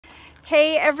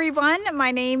Hey everyone,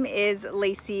 my name is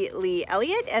Lacey Lee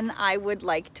Elliott and I would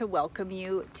like to welcome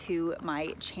you to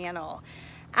my channel.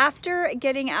 After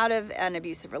getting out of an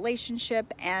abusive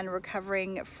relationship and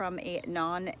recovering from a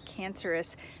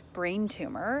non-cancerous brain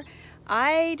tumor,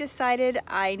 I decided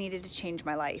I needed to change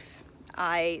my life.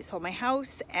 I sold my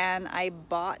house and I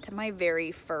bought my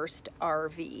very first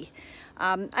RV.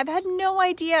 I've had no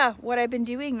idea what I've been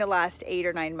doing the last 8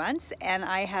 or 9 months, and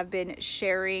I have been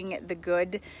sharing the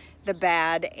good, the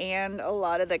bad, and a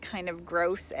lot of the kind of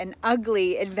gross and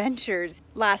ugly adventures.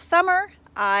 Last summer,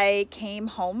 I came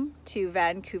home to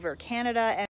Vancouver,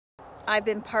 Canada, and I've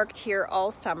been parked here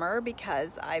all summer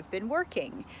because I've been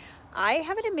working. I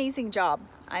have an amazing job.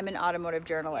 I'm an automotive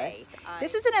journalist.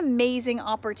 This is an amazing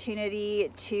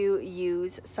opportunity to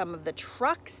use some of the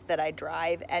trucks that I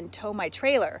drive and tow my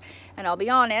trailer. And I'll be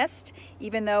honest,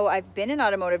 even though I've been an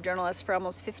automotive journalist for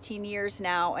almost 15 years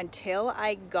now, until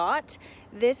I got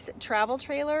this travel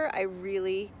trailer, I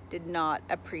really did not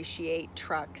appreciate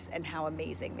trucks and how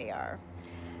amazing they are.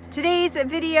 Today's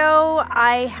video,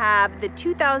 I have the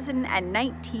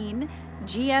 2019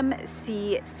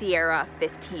 GMC Sierra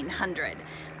 1500.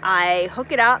 I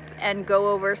hook it up and go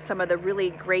over some of the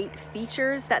really great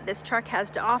features that this truck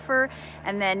has to offer,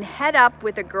 and then head up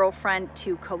with a girlfriend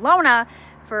to Kelowna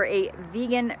for a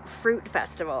vegan fruit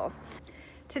festival.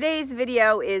 Today's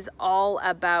video is all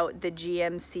about the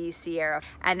GMC Sierra,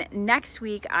 and next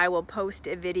week I will post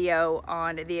a video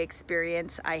on the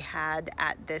experience I had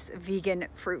at this vegan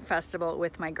fruit festival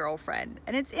with my girlfriend.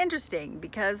 And it's interesting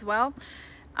because, well,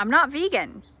 I'm not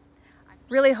vegan.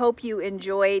 Really hope you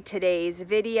enjoy today's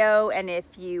video, and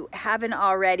if you haven't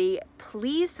already,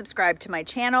 please subscribe to my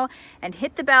channel and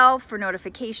hit the bell for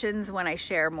notifications when I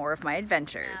share more of my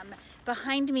adventures.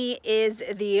 Behind me is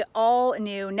the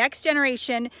all-new next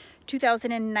generation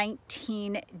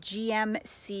 2019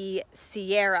 GMC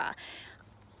Sierra.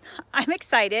 I'm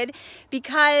excited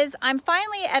because I'm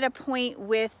finally at a point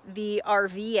with the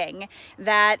RVing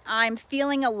that I'm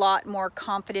feeling a lot more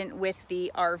confident with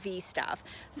the RV stuff.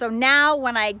 So now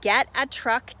when I get a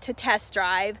truck to test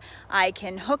drive, I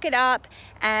can hook it up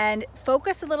and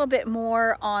focus a little bit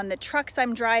more on the trucks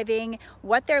I'm driving,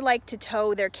 what they're like to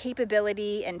tow, their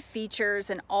capability and features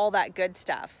and all that good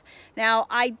stuff. Now,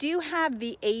 I do have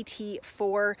the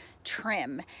AT4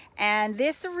 trim, and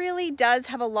this really does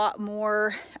have a lot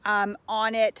more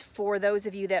on it for those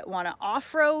of you that want to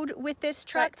off-road with this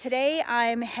truck. But today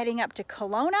I'm heading up to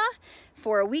Kelowna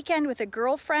for a weekend with a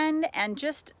girlfriend, and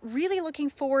just really looking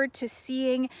forward to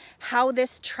seeing how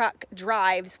this truck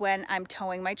drives when I'm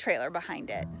towing my trailer behind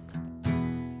it.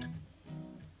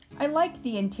 I like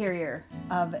the interior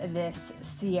of this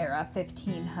Sierra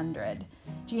 1500.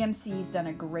 GMC's done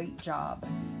a great job.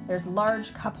 There's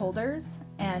large cup holders,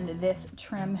 and this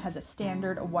trim has a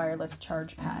standard wireless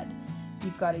charge pad.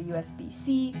 You've got a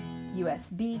USB-C,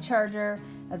 USB charger,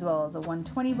 as well as a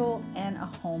 120 volt and a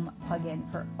home plug-in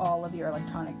for all of your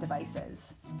electronic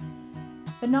devices.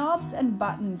 The knobs and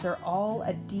buttons are all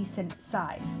a decent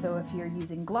size, so if you're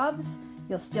using gloves,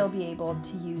 you'll still be able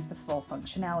to use the full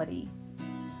functionality.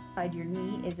 Beside your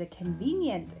knee is a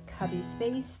convenient cubby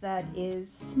space that is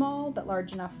small but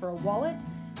large enough for a wallet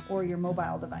or your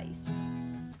mobile device.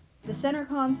 The center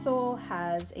console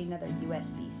has another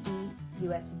USB-C,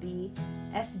 USB,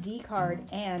 SD card,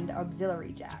 and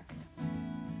auxiliary jack.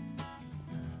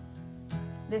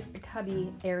 This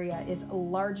cubby area is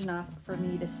large enough for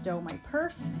me to stow my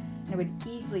purse, and it would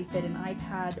easily fit an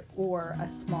iPad or a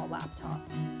small laptop.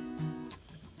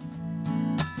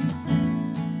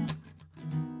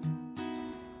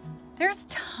 There's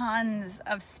tons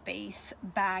of space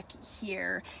back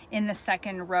here in the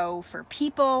second row for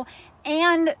people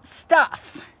and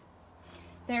stuff.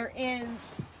 There is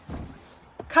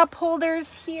cup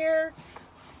holders here,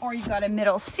 or you've got a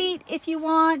middle seat if you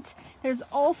want. There's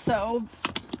also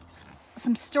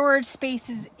some storage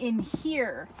spaces in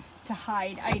here to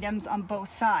hide items on both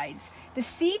sides. The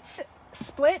seats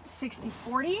split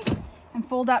 60-40 and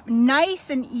fold up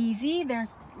nice and easy.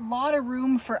 There's a lot of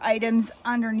room for items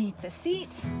underneath the seat.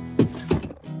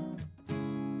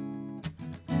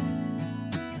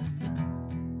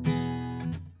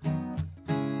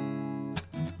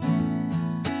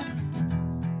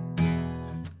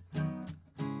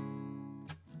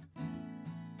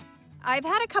 I've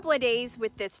had a couple of days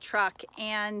with this truck,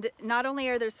 and not only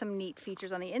are there some neat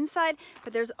features on the inside,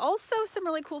 but there's also some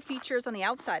really cool features on the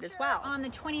outside as well. On the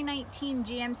 2019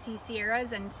 GMC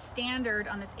Sierras, and standard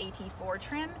on this AT4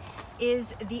 trim,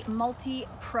 is the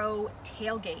multi-pro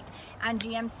tailgate. And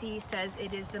GMC says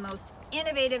it is the most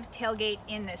innovative tailgate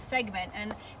in this segment,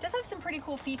 and it does have some pretty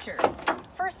cool features.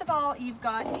 First of all, you've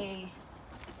got a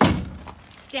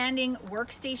standing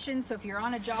workstation. So if you're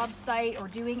on a job site or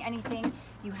doing anything,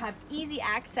 you have easy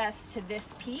access to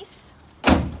this piece.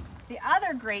 The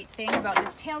other great thing about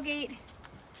this tailgate,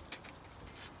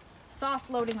 soft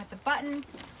loading with the button,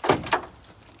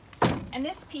 and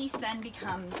this piece then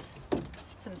becomes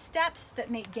some steps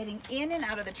that make getting in and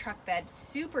out of the truck bed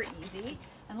super easy.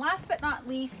 And last but not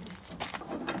least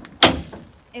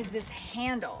is this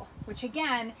handle, which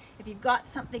again, if you've got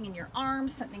something in your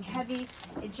arms, something heavy,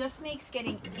 it just makes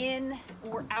getting in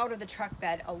or out of the truck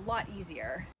bed a lot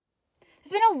easier.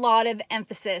 There's been a lot of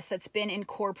emphasis that's been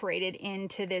incorporated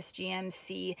into this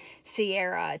GMC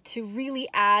Sierra to really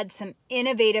add some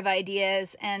innovative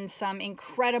ideas and some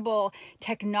incredible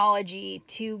technology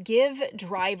to give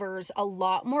drivers a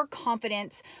lot more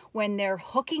confidence when they're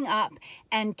hooking up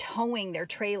and towing their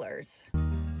trailers.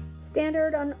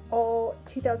 Standard on all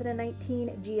 2019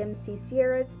 GMC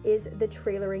Sierras is the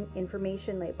trailering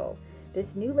information label.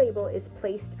 This new label is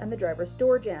placed on the driver's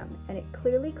door jamb, and it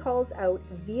clearly calls out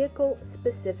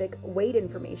vehicle-specific weight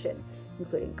information,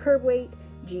 including curb weight,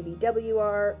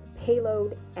 GVWR,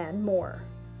 payload, and more.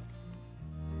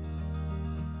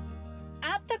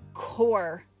 At the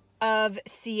core of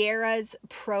Sierra's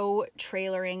Pro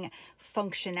trailering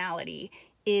functionality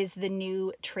is the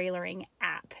new trailering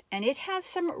app, and it has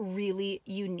some really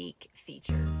unique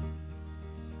features.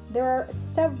 There are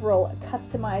several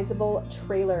customizable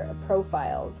trailer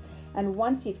profiles, and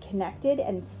once you've connected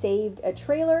and saved a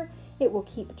trailer, it will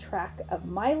keep track of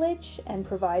mileage and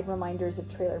provide reminders of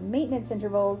trailer maintenance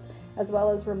intervals, as well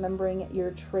as remembering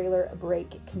your trailer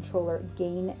brake controller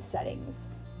gain settings.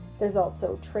 There's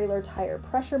also trailer tire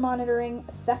pressure monitoring,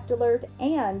 theft alert,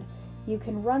 and you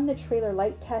can run the trailer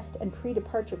light test and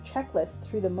pre-departure checklist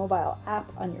through the mobile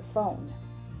app on your phone.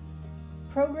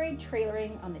 Pro-grade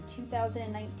trailering on the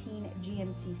 2019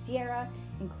 GMC Sierra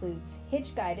includes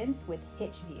hitch guidance with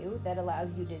hitch view that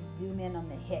allows you to zoom in on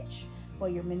the hitch while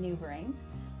you're maneuvering,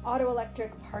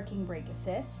 auto-electric parking brake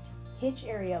assist, hitch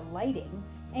area lighting,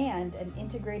 and an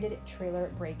integrated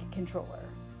trailer brake controller.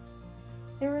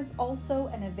 There is also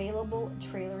an available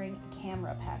trailering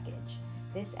camera package.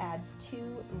 This adds 2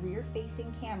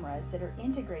 rear-facing cameras that are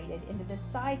integrated into the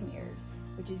side mirrors,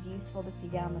 which is useful to see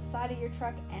down the side of your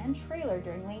truck and trailer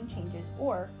during lane changes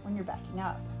or when you're backing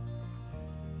up.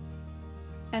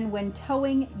 And when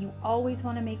towing, you always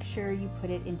want to make sure you put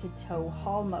it into tow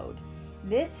haul mode.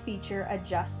 This feature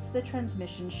adjusts the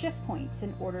transmission shift points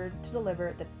in order to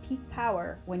deliver the peak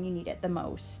power when you need it the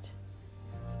most.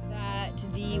 That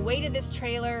the weight of this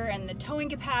trailer and the towing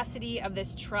capacity of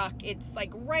this truck, it's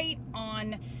like right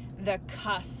on the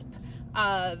cusp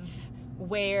of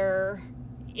where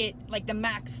it, like the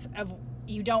max of,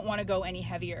 you don't want to go any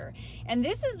heavier. And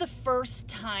this is the first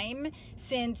time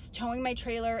since towing my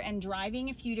trailer and driving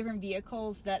a few different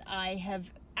vehicles that I have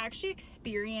actually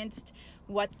experienced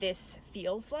what this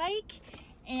feels like.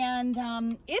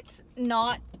 And it's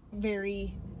not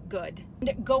very good.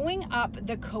 And going up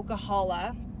the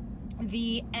Coca-Cola,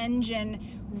 the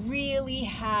engine really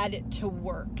had to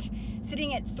work.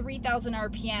 Sitting at 3,000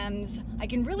 RPMs, I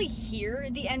can really hear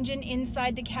the engine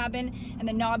inside the cabin, and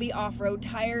the knobby off-road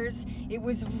tires, it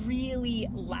was really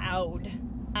loud.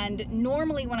 And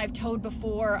normally when I've towed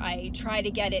before, I try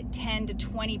to get it 10 to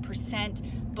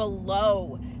 20%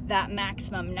 below that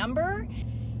maximum number.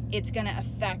 It's gonna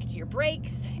affect your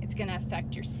brakes, it's gonna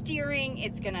affect your steering,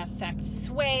 it's gonna affect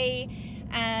sway,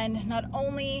 and not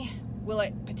only will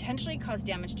it potentially cause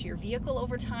damage to your vehicle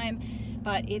over time,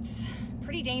 but it's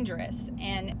pretty dangerous.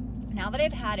 And now that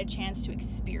I've had a chance to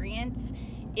experience,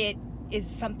 it is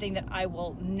something that I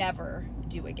will never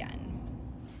do again.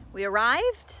 We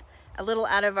arrived a little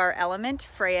out of our element.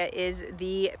 Freya is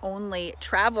the only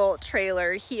travel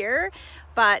trailer here,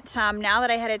 but now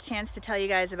that I had a chance to tell you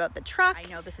guys about the truck, I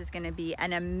know this is going to be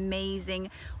an amazing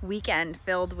weekend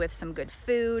filled with some good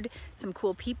food, some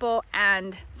cool people,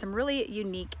 and some really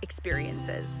unique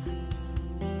experiences.